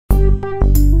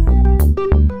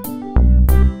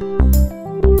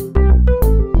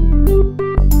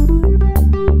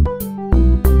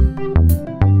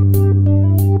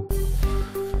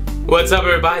What's up,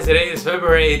 everybody? Today is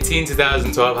February 18,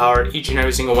 2012. How are each and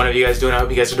every single one of you guys doing? I hope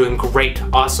you guys are doing great,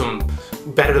 awesome,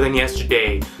 better than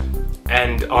yesterday,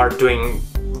 and are doing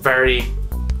very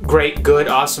great, good,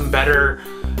 awesome, better,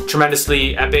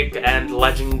 tremendously epic, and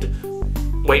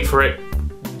legend. Wait for it.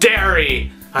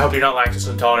 Dairy! I hope you're not lactose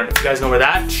intolerant. If you guys know where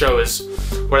that show is,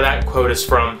 where that quote is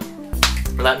from,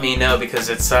 let me know, because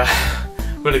it's a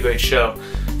really great show.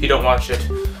 If you don't watch it,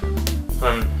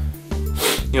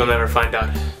 you'll never find out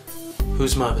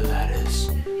whose mother that is.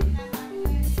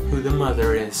 Who the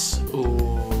mother is.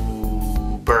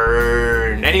 Ooh,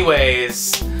 burn.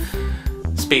 Anyways,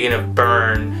 speaking of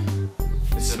burn,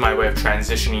 this is my way of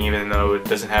transitioning, even though it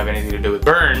doesn't have anything to do with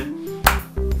burn.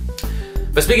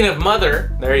 But speaking of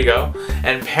mother, there you go,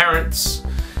 and parents,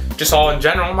 just all in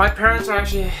general, my parents are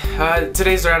actually,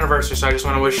 today's their anniversary, so I just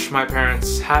want to wish my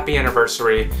parents happy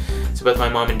anniversary to both my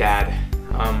mom and dad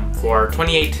for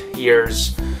 28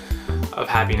 years of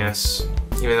happiness,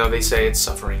 even though they say it's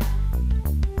suffering.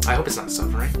 I hope it's not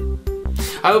suffering.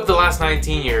 I hope the last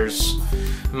 19 years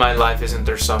of my life isn't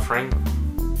their suffering.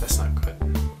 That's not good.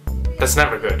 That's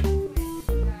never good.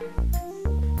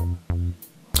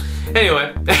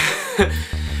 Anyway,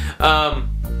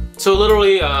 so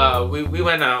literally we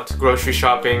went out grocery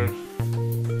shopping,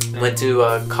 went to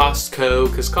Costco,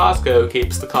 because Costco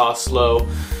keeps the costs low.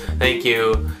 Thank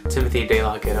you, Timothy De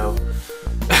La Ghetto,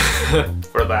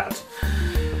 for that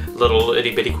little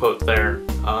itty bitty quote there.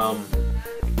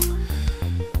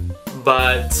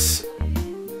 But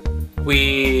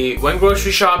we went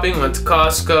grocery shopping, went to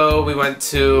Costco, we went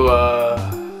to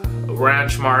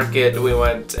Ranch Market,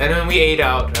 and then we ate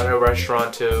out at a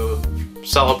restaurant to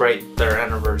celebrate their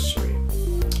anniversary,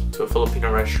 to a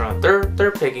Filipino restaurant.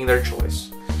 They're picking their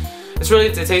choice.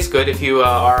 It tastes good if you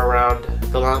are around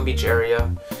the Long Beach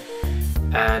area.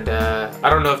 And I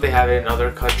don't know if they have it in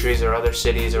other countries or other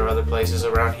cities or other places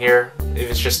around here, if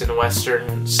it's just in the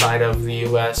western side of the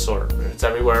US, or if it's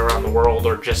everywhere around the world,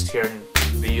 or just here in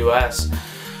the US.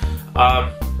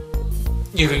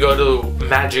 You can go to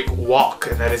Magic Wok,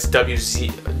 and that is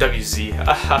WZ.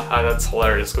 That's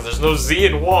hilarious, because there's no Z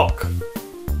in walk.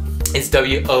 It's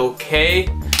W-O-K,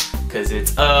 because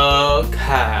it's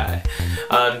okay.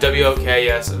 W-O-K,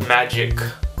 yes, Magic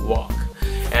Wok.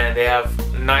 And they have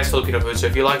nice Filipino food, so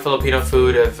if you like Filipino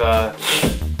food, if you're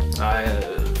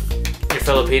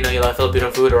Filipino, you like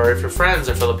Filipino food, or if your friends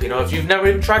are Filipino, if you've never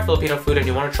even tried Filipino food and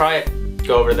you want to try it,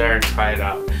 go over there and try it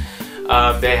out.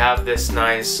 They have this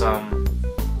nice, what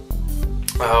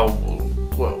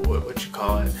you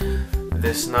call it?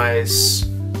 This nice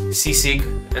sisig,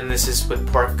 and this is with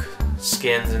pork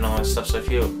skins and all that stuff, so if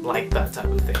you like that type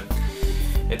of thing,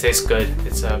 it tastes good.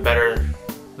 It's better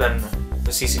than the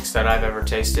sisigs that I've ever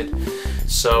tasted,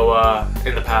 so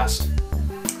in the past.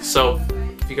 So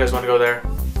if you guys want to go there,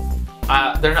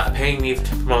 they're not paying me to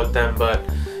promote them, but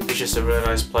it's just a really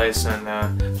nice place,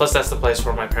 and plus that's the place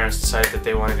where my parents decided that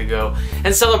they wanted to go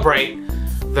and celebrate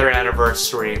their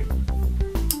anniversary.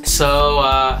 So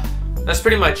that's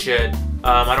pretty much it.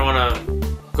 I don't want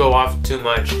to go off too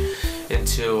much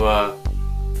into a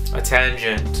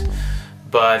tangent,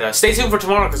 but stay tuned for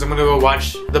tomorrow, because I'm going to go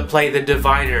watch The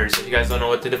Diviners. If you guys don't know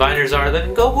what The Diviners are,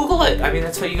 then go Google it. I mean,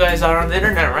 that's what you guys are on the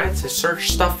internet, right? To search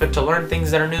stuff and to learn things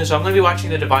that are new. So I'm going to be watching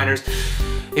The Diviners.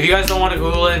 If you guys don't want to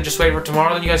Google it and just wait for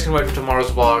tomorrow, then you guys can wait for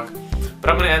tomorrow's vlog.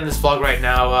 But I'm going to end this vlog right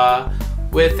now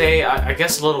with I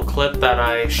guess a little clip that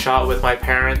I shot with my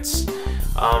parents.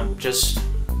 Just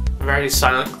a very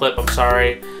silent clip, I'm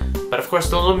sorry. But of course,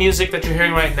 the little music that you're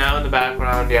hearing right now in the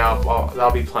background, yeah,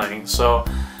 I'll be playing. So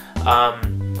I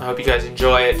hope you guys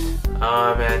enjoy it,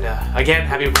 and again,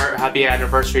 happy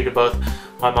anniversary to both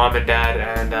my mom and dad,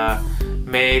 and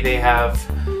may they have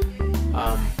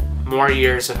more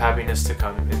years of happiness to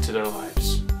come into their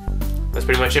lives. That's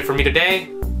pretty much it for me today.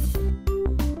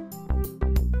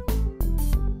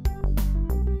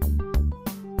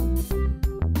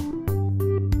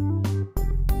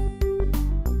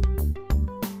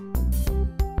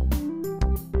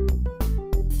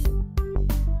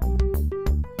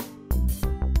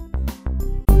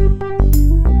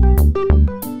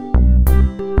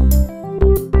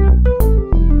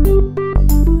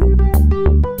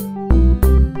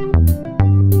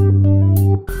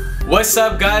 What's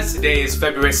up, guys? Today is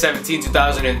February 17,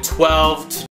 2012.